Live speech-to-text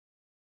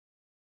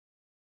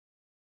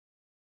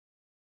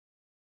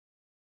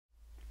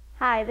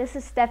Hi, this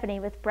is Stephanie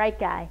with Bright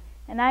Guy,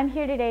 and I'm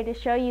here today to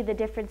show you the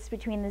difference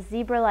between the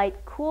ZebraLight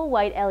Cool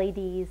White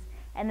LEDs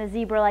and the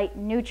ZebraLight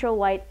Neutral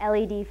White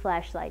LED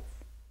flashlights.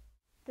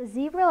 The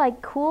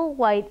ZebraLight Cool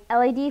White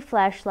LED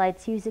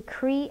flashlights use a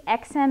Cree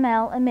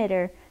XM-L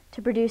emitter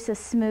to produce a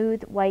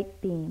smooth white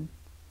beam.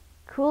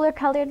 Cooler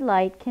colored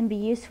light can be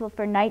useful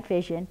for night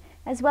vision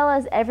as well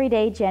as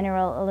everyday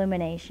general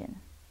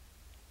illumination.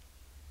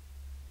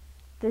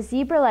 The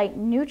ZebraLight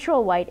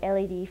Neutral White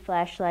LED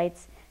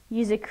flashlights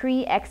use a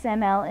Cree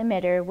XM-L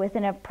emitter with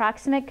an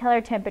approximate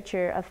color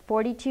temperature of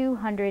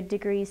 4200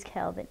 degrees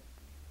Kelvin.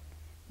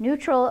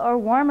 Neutral or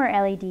warmer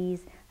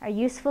LEDs are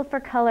useful for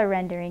color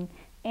rendering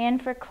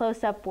and for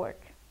close-up work.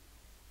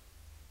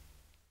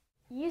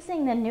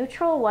 Using the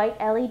neutral white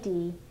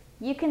LED,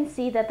 you can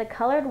see that the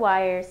colored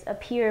wires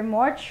appear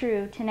more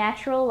true to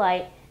natural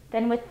light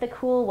than with the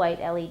cool white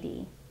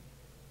LED.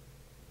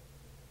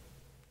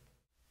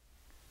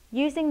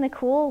 Using the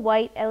cool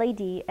white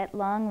LED at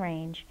long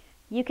range,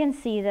 you can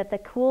see that the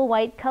cool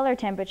white color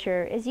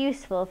temperature is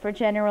useful for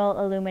general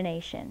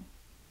illumination.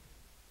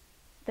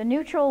 The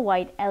neutral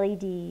white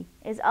LED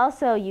is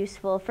also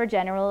useful for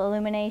general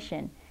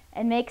illumination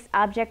and makes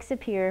objects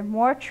appear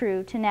more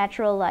true to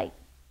natural light.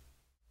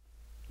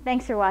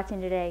 Thanks for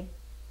watching today.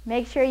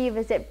 Make sure you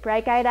visit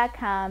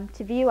brightguy.com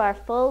to view our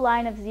full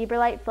line of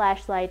ZebraLight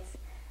flashlights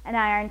and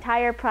our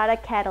entire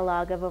product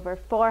catalog of over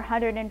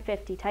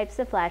 450 types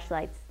of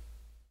flashlights.